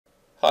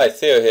Hi,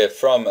 Theo here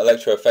from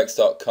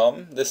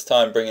electroeffects.com, this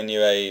time bringing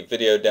you a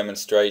video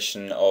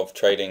demonstration of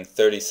trading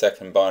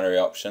 30-second binary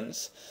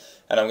options,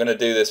 and I'm going to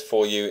do this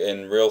for you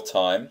in real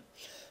time.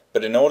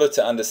 But in order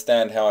to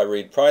understand how I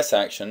read price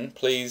action,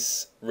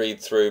 please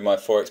read through my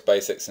Forex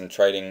Basics and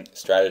Trading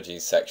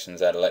Strategies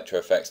sections at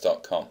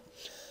electroeffects.com.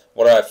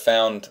 What I've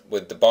found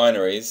with the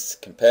binaries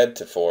compared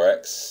to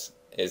Forex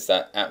is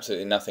that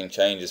absolutely nothing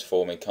changes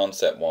for me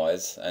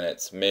concept-wise, and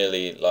it's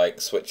merely like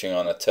switching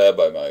on a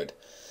turbo mode.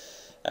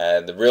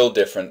 The real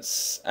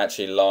difference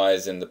actually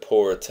lies in the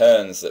poor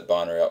returns that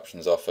binary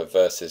options offer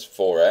versus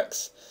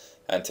Forex,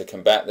 and to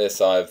combat this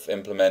I've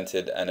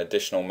implemented an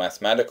additional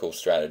mathematical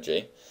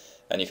strategy,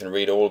 and you can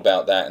read all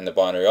about that in the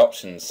binary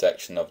options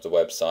section of the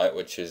website,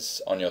 which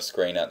is on your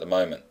screen at the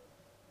moment.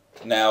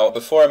 Now,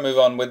 before I move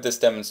on with this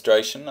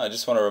demonstration, I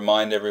just want to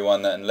remind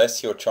everyone that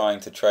unless you're trying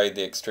to trade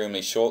the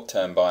extremely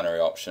short-term binary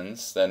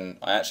options, then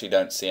I actually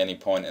don't see any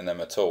point in them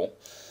at all.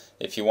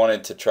 If you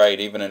wanted to trade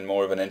even in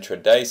more of an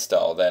intraday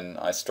style, then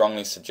I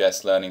strongly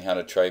suggest learning how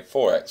to trade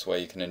Forex, where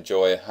you can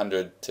enjoy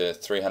 100 to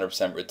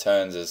 300%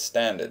 returns as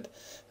standard,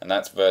 and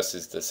that's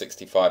versus the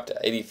 65 to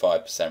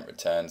 85%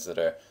 returns that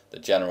are the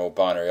general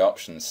binary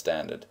options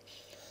standard.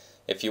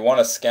 If you want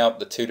to scalp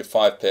the 2 to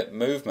 5 pip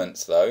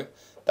movements though,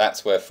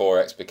 that's where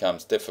Forex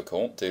becomes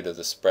difficult due to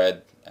the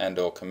spread and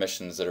or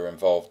commissions that are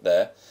involved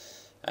there,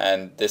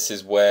 and this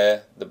is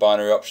where the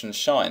binary options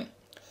shine.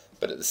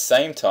 But at the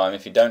same time,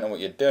 if you don't know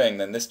what you're doing,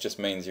 then this just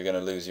means you're going to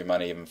lose your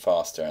money even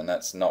faster, and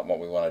that's not what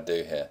we want to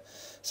do here.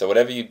 So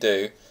whatever you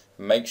do,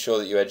 make sure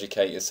that you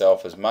educate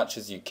yourself as much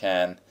as you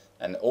can,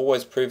 and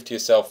always prove to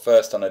yourself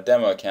first on a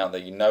demo account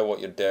that you know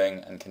what you're doing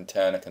and can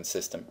turn a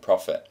consistent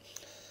profit.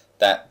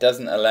 That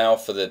doesn't allow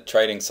for the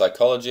trading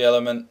psychology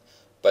element,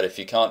 but if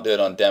you can't do it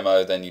on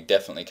demo, then you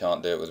definitely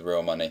can't do it with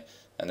real money,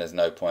 and there's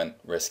no point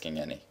risking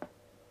any.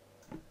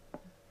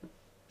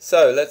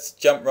 So let's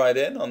jump right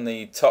in. On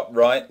the top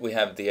right we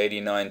have the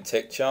 89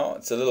 tick chart.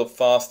 It's a little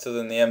faster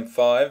than the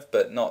M5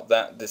 but not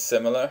that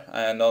dissimilar,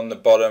 and on the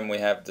bottom we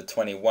have the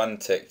 21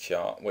 tick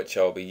chart, which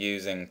I'll be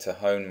using to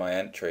hone my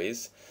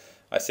entries.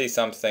 I see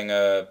something,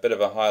 a bit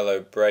of a high-low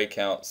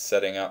breakout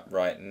setting up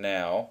right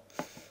now.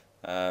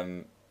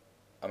 I'm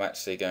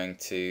actually going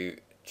to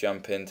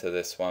jump into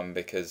this one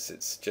because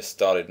it's just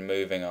started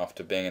moving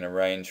after being in a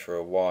range for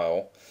a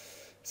while.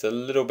 It's a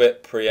little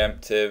bit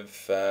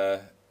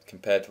preemptive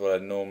compared to what I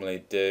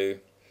normally do.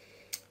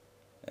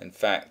 In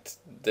fact,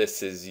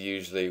 this is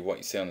usually what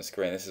you see on the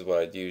screen. This is what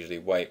I'd usually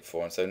wait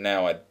for, and so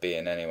now I'd be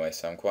in anyway,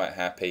 so I'm quite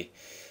happy.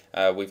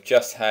 We've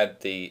just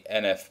had the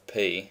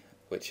NFP,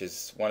 which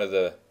is one of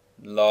the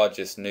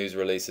largest news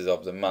releases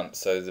of the month,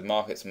 so the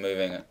market's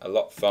moving a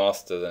lot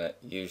faster than it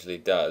usually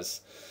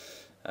does.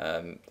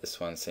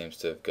 This one seems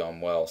to have gone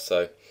well,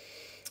 so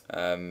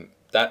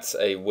that's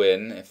a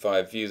win. If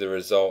I view the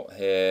result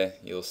here,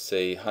 you'll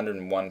see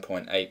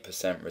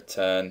 101.8%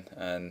 return,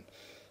 and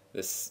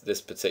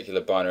this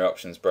particular binary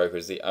options broker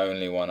is the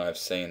only one I've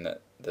seen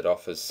that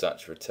offers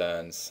such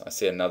returns. I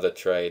see another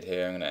trade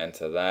here. I'm going to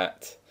enter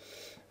that.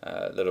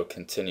 Little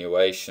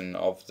continuation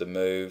of the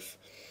move.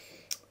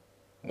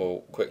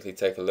 We'll quickly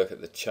take a look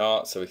at the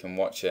chart so we can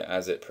watch it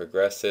as it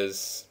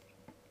progresses.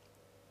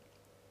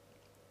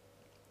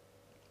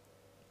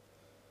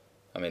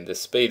 I mean, the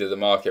speed of the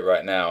market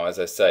right now, as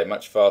I say,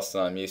 much faster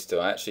than I'm used to.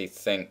 I actually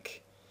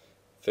think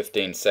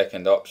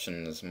 15-second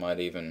options might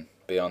even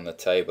be on the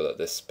table at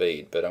this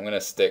speed, but I'm going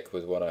to stick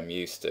with what I'm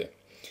used to.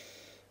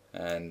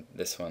 And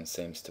this one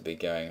seems to be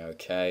going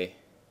okay.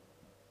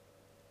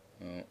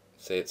 Well,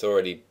 see, it's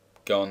already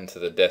gone to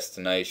the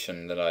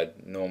destination that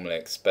I'd normally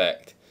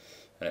expect,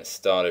 and it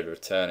started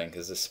returning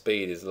because the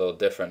speed is a little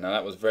different. Now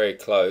that was very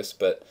close,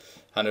 but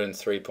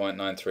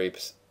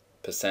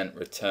 103.93%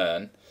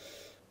 return.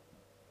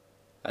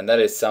 And that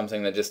is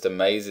something that just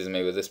amazes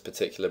me with this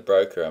particular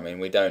broker. I mean,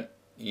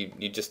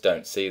 you just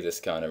don't see this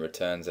kind of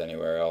returns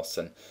anywhere else,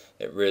 and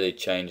it really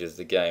changes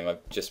the game.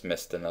 I've just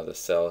missed another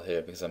sell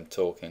here because I'm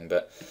talking,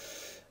 but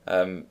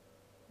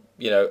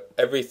you know,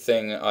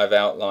 everything I've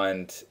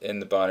outlined in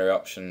the binary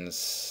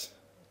options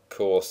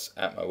course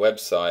at my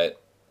website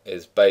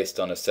is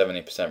based on a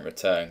 70%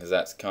 return, because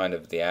that's kind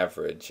of the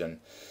average, and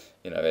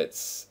you know,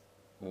 it's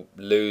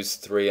lose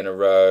 3 in a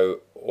row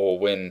or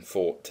win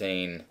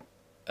 14.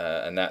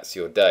 And that's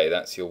your day,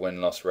 that's your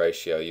win-loss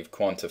ratio. You've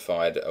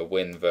quantified a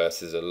win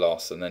versus a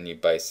loss, and then you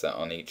base that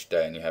on each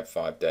day, and you have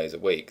 5 days a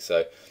week.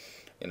 So,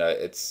 you know,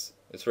 it's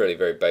really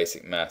very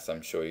basic math.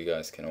 I'm sure you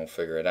guys can all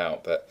figure it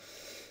out. But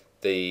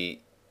the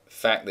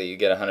fact that you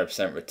get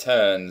 100%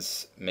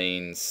 returns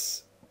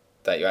means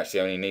that you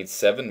actually only need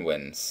 7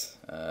 wins.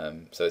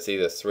 So it's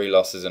either 3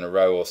 losses in a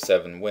row or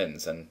 7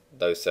 wins, and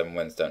those 7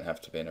 wins don't have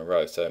to be in a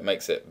row. So it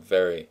makes it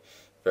very,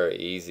 very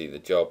easy, the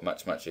job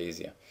much, much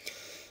easier.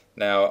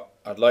 Now,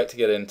 I'd like to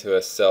get into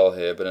a sell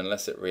here, but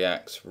unless it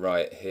reacts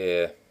right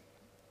here,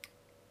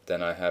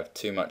 then I have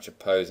too much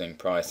opposing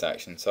price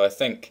action. So I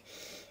think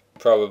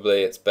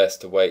probably it's best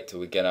to wait till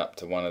we get up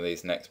to one of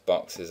these next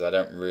boxes. I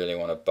don't really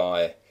want to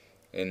buy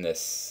in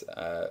this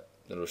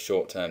little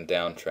short-term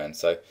downtrend,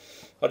 so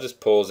I'll just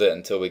pause it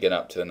until we get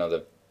up to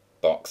another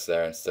box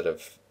there instead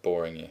of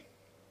boring you.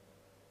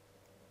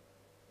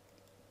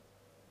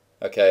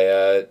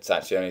 Okay, it's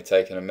actually only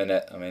taken a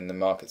minute. I mean, the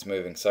market's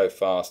moving so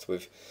fast.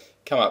 We've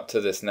come up to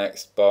this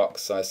next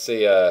box. I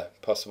see a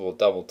possible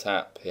double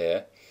tap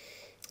here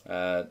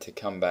to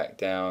come back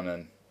down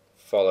and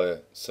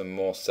follow some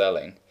more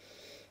selling.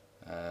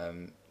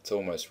 It's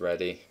almost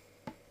ready.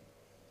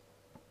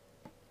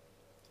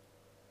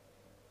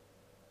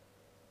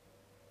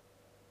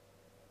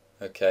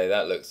 Okay,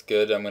 that looks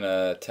good. I'm going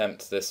to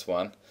attempt this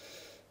one.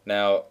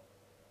 Now,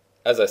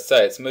 as I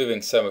say, it's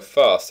moving so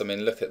fast. I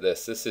mean, look at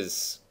this. This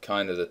is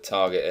kind of the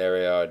target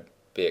area I'd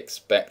be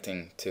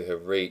expecting to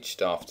have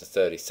reached after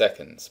 30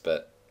 seconds,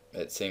 but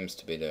it seems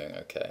to be doing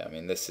okay. I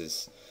mean, this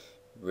is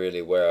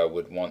really where I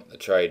would want the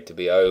trade to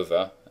be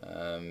over,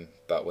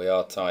 but we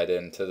are tied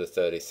into the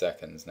 30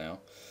 seconds now.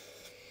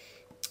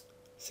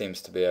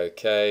 Seems to be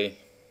okay.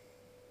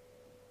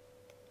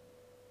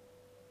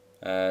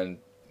 And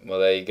well,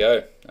 there you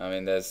go. I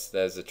mean, there's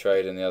a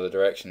trade in the other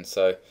direction.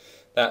 So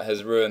that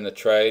has ruined the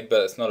trade,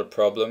 but it's not a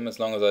problem. As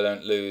long as I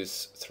don't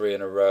lose 3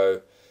 in a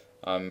row,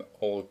 I'm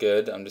all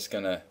good. I'm just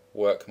going to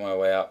work my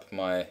way up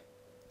my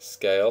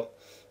scale.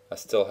 I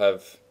still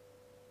have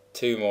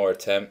 2 more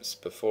attempts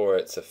before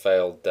it's a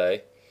failed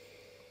day.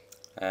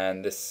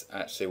 And this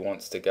actually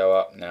wants to go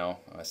up now.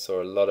 I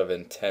saw a lot of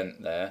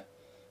intent there,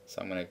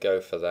 so I'm going to go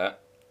for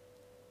that.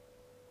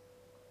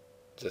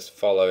 Just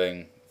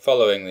following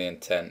the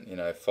intent, you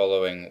know,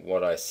 following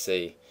what I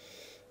see.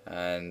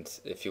 And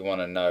if you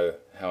want to know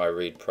how I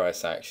read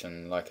price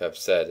action, like I've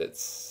said,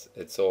 it's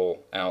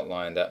all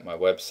outlined at my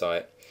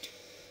website.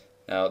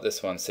 Now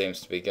this one seems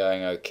to be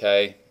going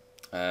okay.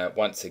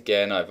 Once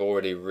again, I've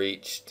already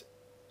reached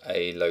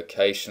a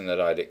location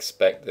that I'd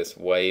expect this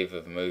wave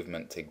of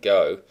movement to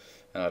go,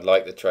 and I'd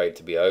like the trade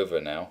to be over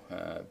now,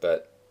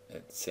 but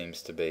it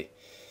seems to be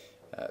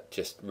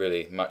just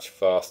really much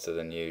faster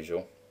than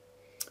usual.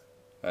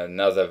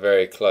 Another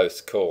very close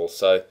call.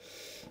 So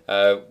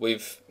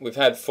we've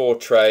had 4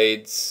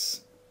 trades.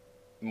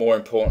 More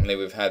importantly,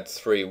 we've had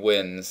 3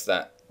 wins.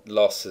 That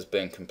loss has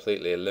been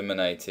completely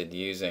eliminated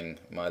using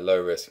my low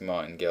risk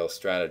martingale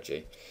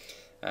strategy.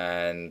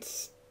 And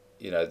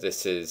you know,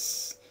 this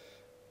is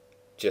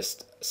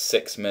just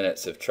 6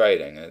 minutes of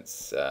trading.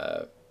 It's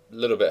a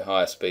little bit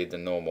higher speed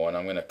than normal, and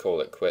I'm going to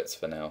call it quits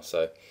for now.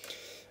 So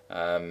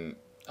I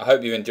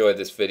hope you enjoyed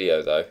this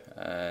video though,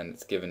 and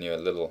it's given you a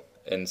little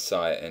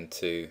insight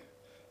into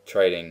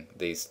trading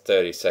these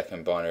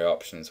 30-second binary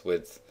options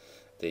with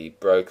the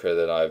broker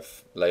that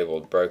I've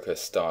labeled broker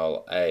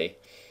style A.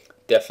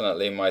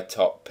 Definitely my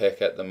top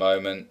pick at the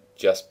moment,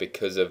 just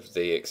because of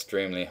the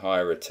extremely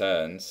high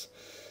returns.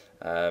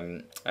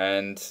 And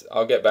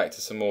I'll get back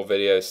to some more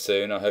videos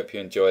soon. I hope you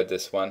enjoyed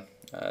this one.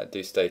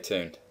 Do stay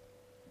tuned.